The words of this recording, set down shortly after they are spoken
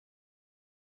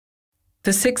The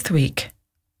 6th week,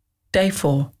 Day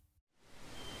 4.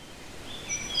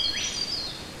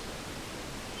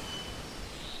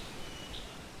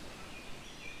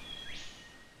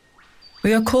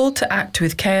 We are called to act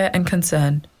with care and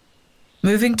concern,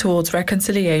 moving towards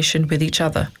reconciliation with each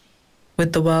other,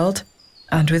 with the world,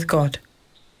 and with God.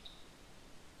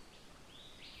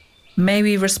 May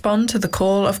we respond to the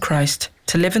call of Christ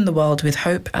to live in the world with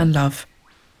hope and love,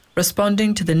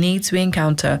 responding to the needs we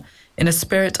encounter in a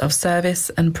spirit of service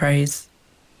and praise.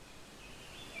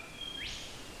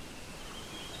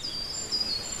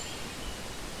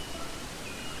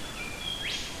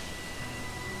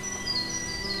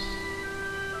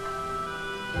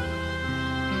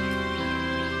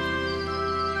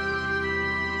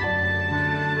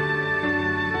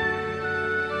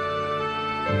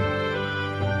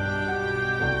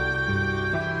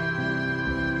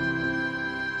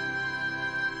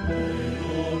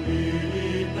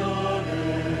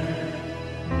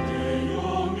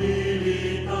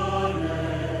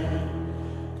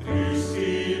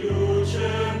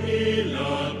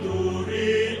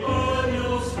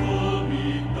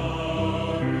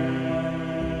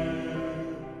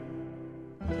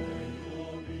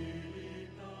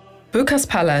 Bukas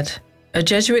Palad, a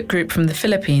Jesuit group from the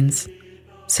Philippines,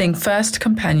 sing First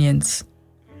Companions.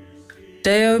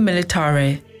 Deo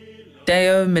Militare,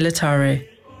 Deo Militare,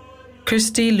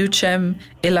 Christi Lucem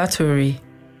Illaturi.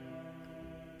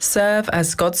 Serve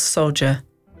as God's soldier,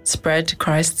 spread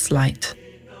Christ's light.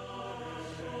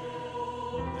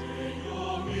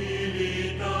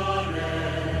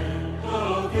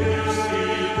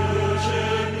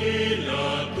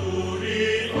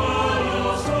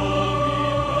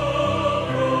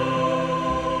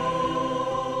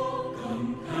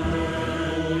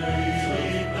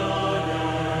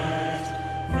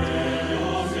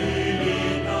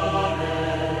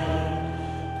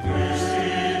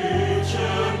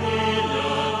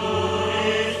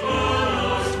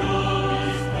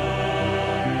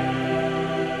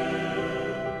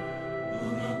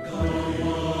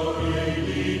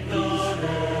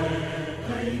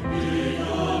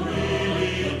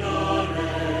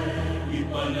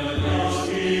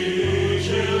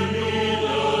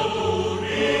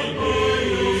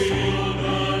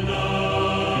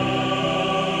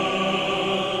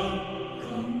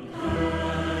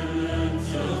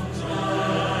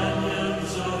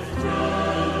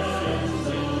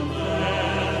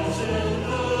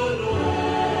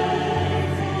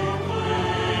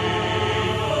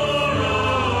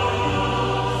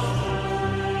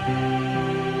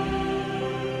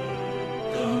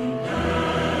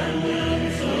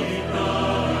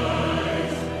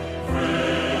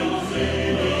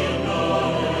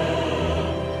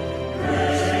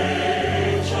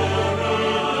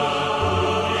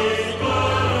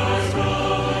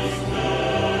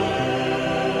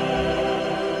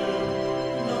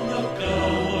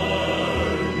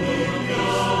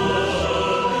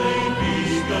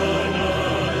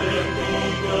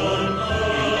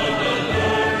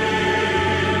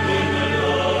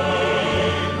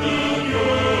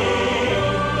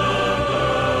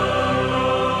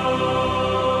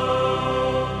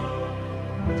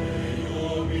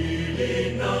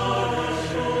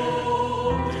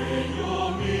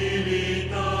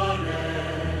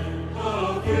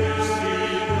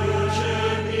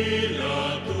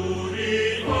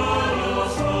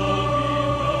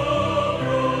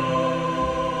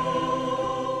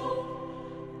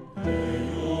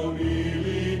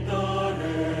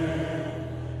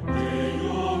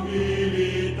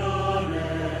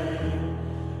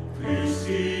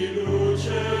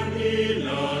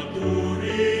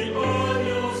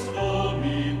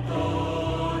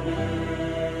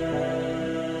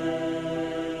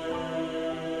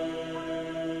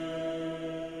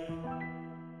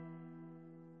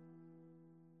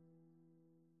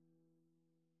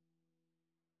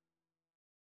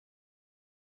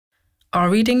 Our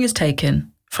reading is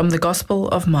taken from the Gospel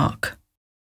of Mark.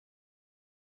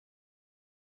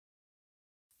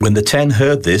 When the 10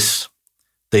 heard this,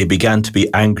 they began to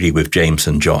be angry with James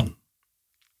and John.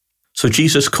 So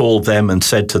Jesus called them and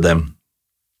said to them,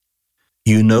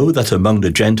 "You know that among the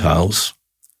Gentiles,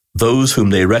 those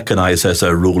whom they recognize as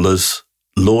their rulers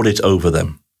lord it over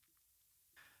them,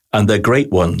 and their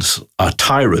great ones are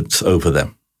tyrants over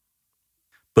them.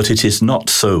 But it is not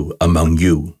so among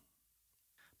you.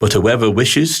 But whoever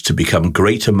wishes to become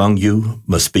great among you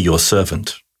must be your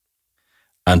servant.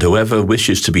 And whoever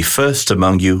wishes to be first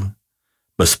among you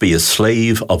must be a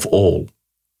slave of all.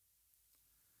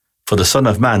 For the Son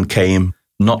of Man came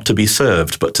not to be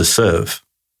served, but to serve,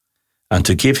 and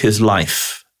to give his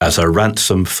life as a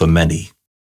ransom for many."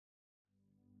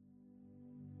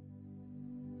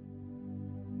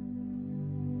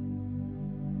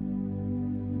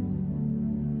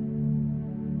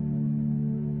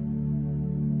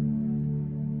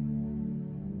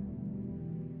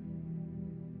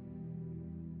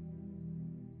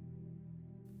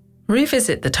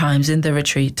 Revisit the times in the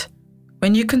retreat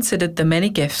when you considered the many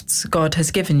gifts God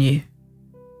has given you.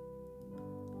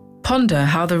 Ponder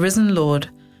how the risen Lord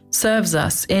serves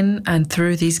us in and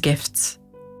through these gifts.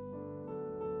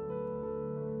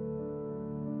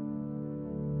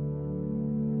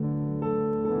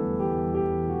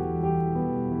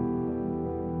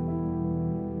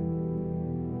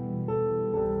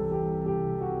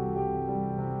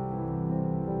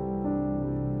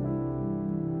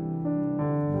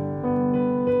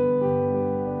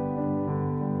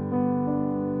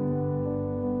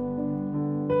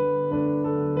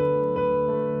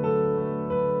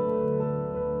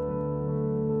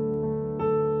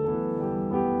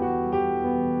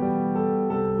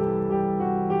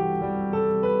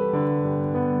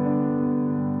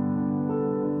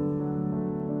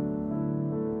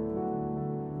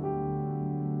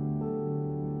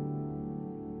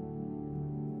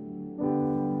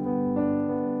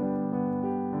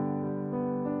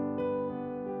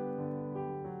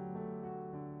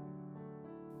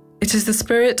 It is the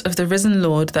Spirit of the risen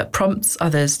Lord that prompts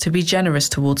others to be generous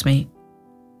towards me.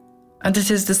 And it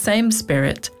is the same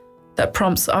Spirit that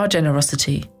prompts our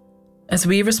generosity as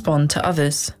we respond to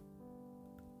others.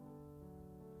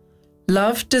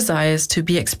 Love desires to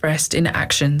be expressed in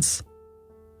actions.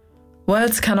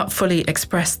 Words cannot fully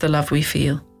express the love we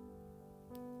feel.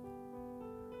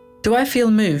 Do I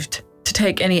feel moved to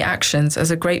take any actions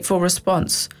as a grateful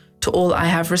response to all I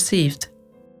have received?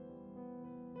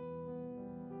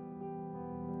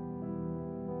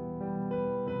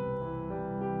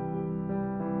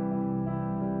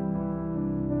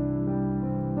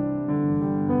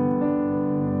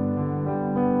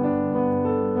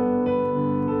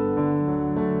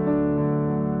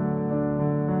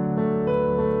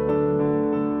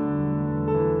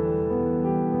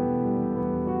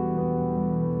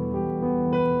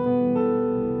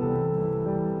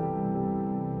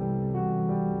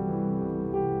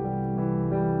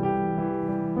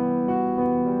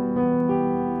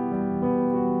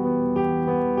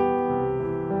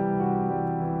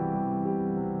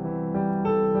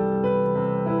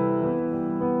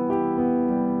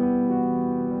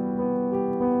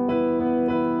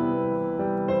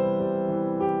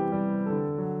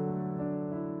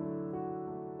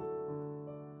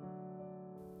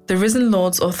 The risen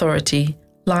Lord's authority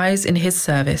lies in his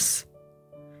service,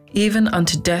 even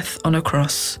unto death on a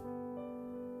cross.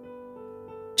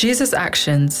 Jesus'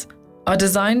 actions are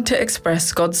designed to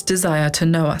express God's desire to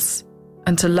know us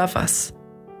and to love us.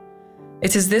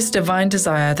 It is this divine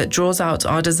desire that draws out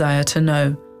our desire to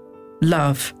know,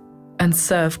 love, and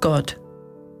serve God.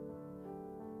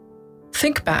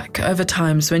 Think back over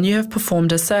times when you have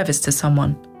performed a service to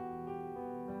someone.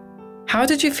 How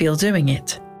did you feel doing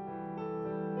it?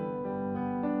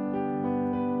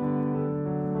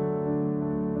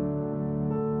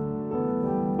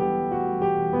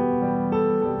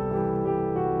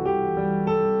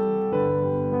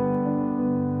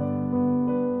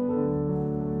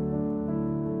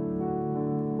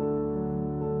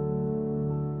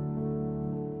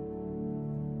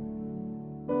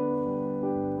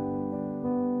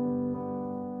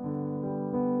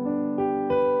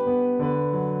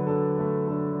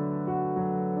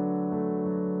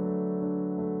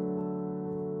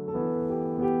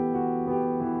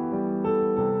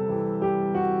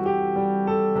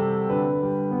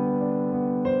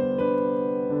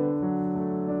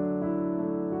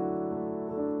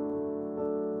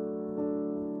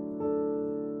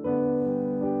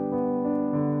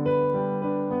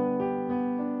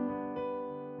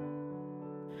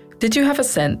 Did you have a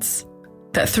sense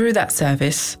that through that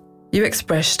service, you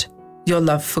expressed your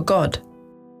love for God?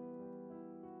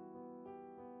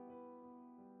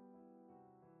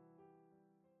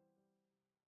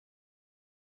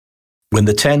 When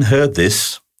the 10 heard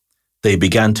this, they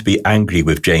began to be angry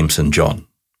with James and John.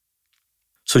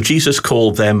 So Jesus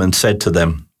called them and said to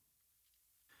them,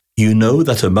 "You know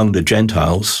that among the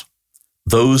Gentiles,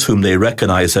 those whom they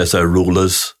recognize as their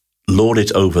rulers lord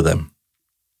it over them,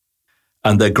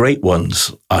 and their great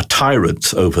ones are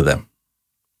tyrants over them.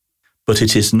 But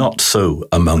it is not so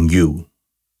among you.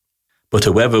 But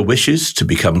whoever wishes to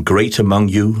become great among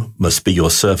you must be your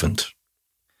servant.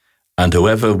 And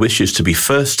whoever wishes to be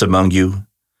first among you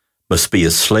must be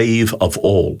a slave of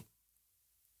all.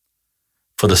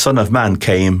 For the Son of Man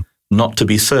came not to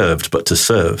be served, but to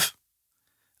serve,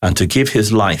 and to give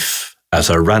his life as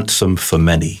a ransom for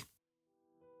many."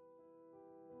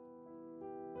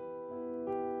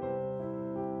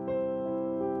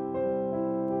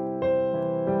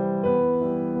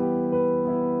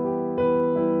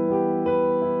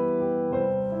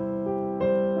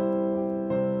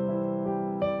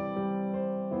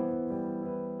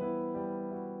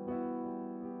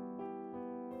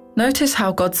 Notice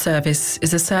how God's service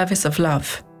is a service of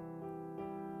love.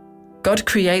 God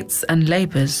creates and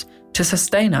labours to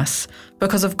sustain us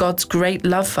because of God's great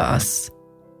love for us.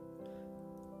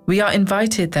 We are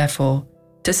invited, therefore,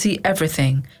 to see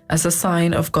everything as a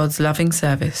sign of God's loving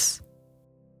service.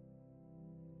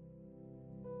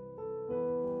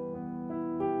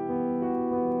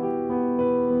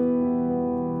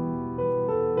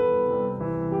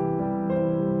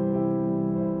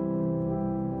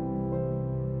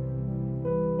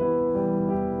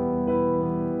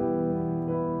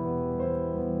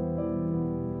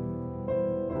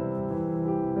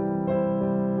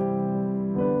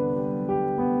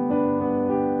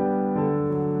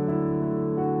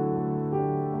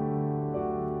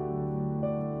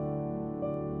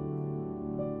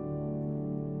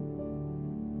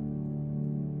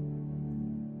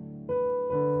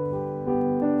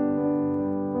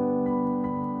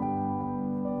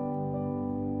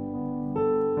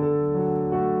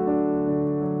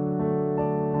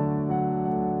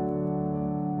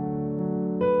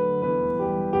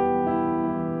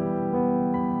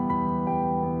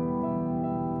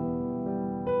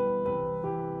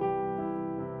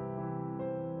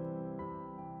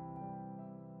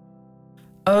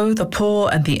 Oh, the poor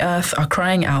and the earth are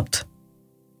crying out.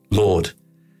 Lord,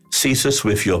 seize us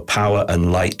with your power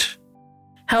and light,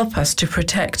 Help us to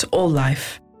protect all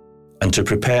life, and to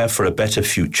prepare for a better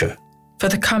future. for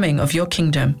the coming of your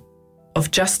kingdom, of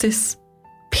justice,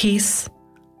 peace,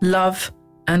 love,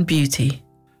 and beauty.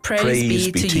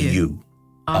 Praise be to you.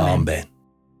 Amen. Amen.